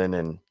 Tom Herman,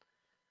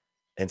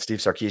 and Steve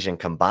Sarkisian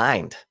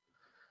combined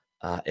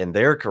in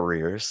their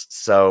careers.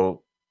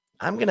 So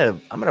I'm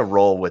gonna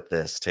roll with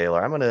this,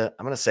 Taylor. I'm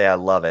gonna say I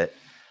love it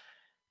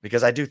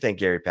because I do think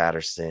Gary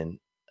Patterson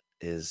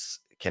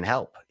can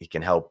help. He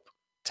can help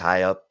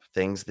tie up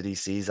things that he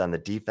sees on the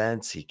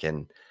defense. He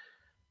can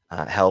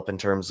help in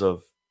terms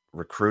of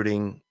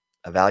recruiting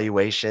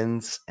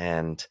evaluations,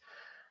 and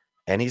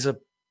he's a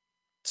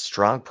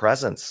strong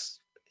presence,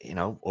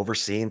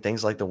 overseeing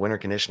things like the winter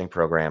conditioning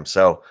program.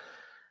 So,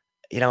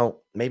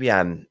 maybe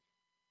I'm,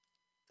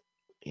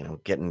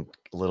 getting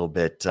a little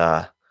bit,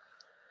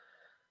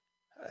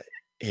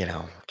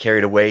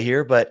 carried away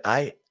here, but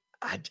I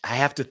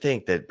have to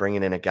think that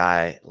bringing in a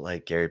guy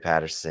like Gary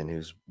Patterson,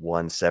 who's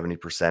won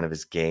 70% of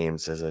his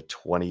games as a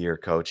 20-year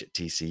coach at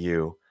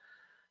TCU,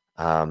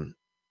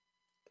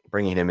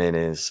 bringing him in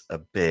is a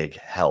big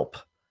help,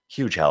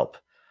 huge help.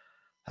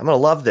 I'm going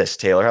to love this,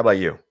 Taylor. How about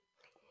you?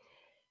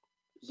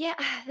 Yeah,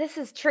 this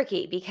is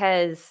tricky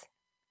because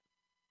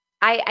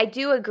I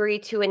do agree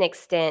to an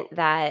extent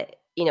that,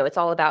 it's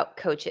all about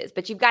coaches,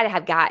 but you've got to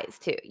have guys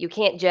too. You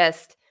can't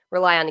just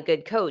rely on a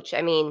good coach.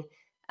 I mean,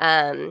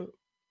 um,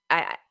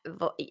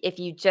 if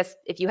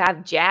you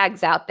have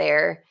Jags out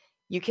there,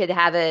 you could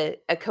have a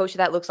coach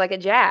that looks like a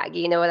Jag.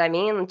 You know what I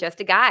mean? Just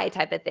a guy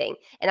type of thing.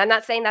 And I'm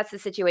not saying that's the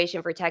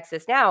situation for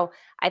Texas now.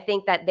 I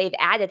think that they've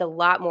added a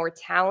lot more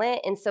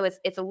talent, and so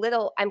it's a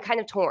little. I'm kind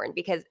of torn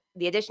because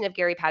the addition of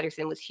Gary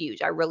Patterson was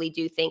huge. I really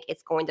do think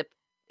it's going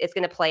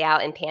to play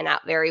out and pan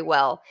out very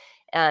well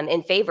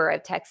in favor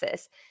of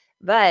Texas.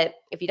 But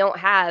if you don't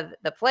have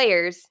the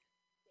players,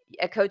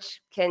 a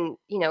coach can,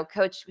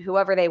 coach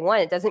whoever they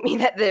want. It doesn't mean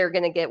that they're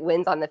going to get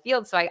wins on the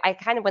field. So I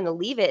kind of want to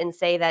leave it and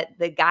say that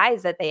the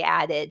guys that they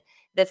added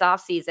this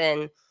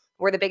offseason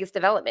were the biggest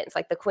developments,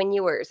 like the Quinn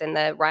Ewers and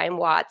the Ryan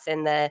Watts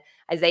and the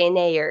Isaiah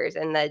Nayers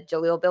and the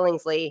Jaleel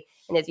Billingsley.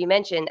 And as you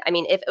mentioned, I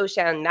mean, if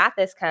O'Shawn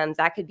Mathis comes,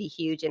 that could be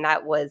huge. And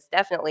that was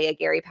definitely a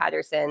Gary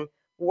Patterson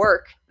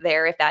work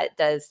there if that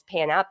does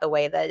pan out the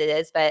way that it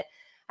is. But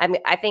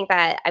I think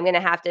that I'm going to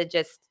have to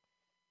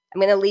I'm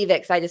going to leave it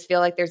because I just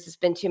feel like there's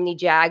just been too many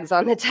Jags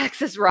on the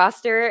Texas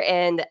roster,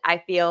 and I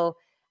feel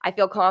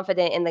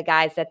confident in the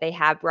guys that they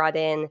have brought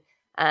in,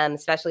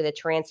 especially the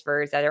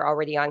transfers that are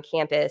already on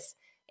campus.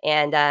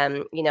 And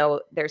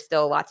there's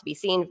still a lot to be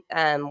seen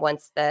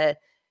once the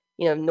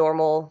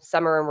normal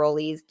summer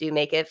enrollees do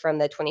make it from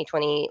the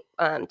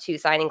 2022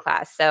 signing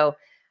class. So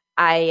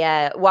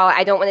while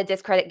I don't want to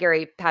discredit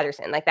Gary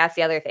Patterson, like that's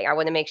the other thing I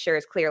want to make sure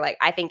is clear. Like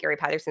I think Gary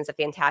Patterson's a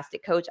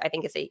fantastic coach. I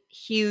think it's a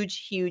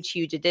huge, huge,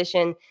 huge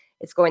addition.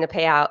 It's going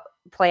to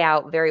play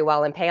out very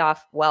well and pay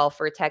off well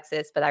for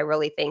Texas. But I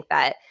really think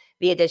that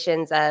the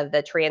additions of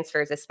the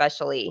transfers,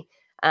 especially,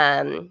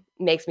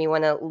 makes me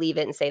want to leave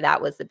it and say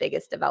that was the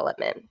biggest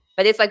development.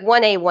 But it's like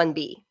 1A,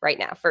 1B right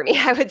now for me.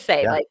 I would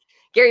say like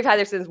Gary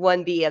Patterson's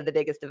 1B of the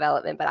biggest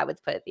development, but I would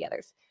put the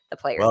others. The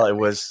players. Well,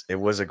 it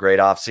was a great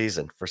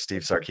offseason for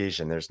Steve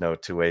Sarkisian. There's no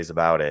two ways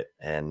about it.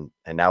 And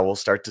now we'll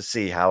start to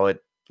see how it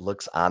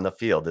looks on the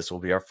field. This will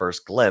be our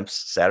first glimpse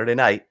Saturday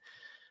night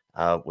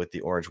with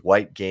the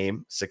Orange-White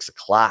game,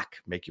 6:00.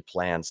 Make your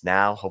plans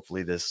now.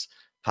 Hopefully this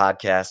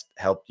podcast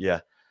helped you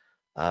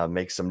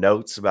make some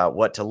notes about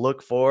what to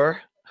look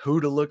for, who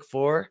to look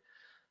for.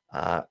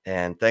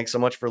 And thanks so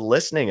much for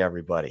listening,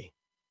 everybody.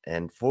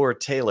 And for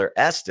Taylor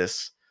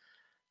Estes,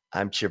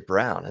 I'm Chip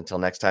Brown. Until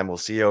next time, we'll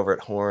see you over at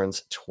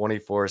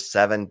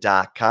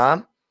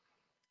horns247.com.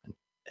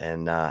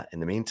 And in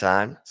the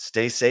meantime,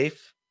 stay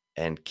safe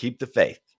and keep the faith.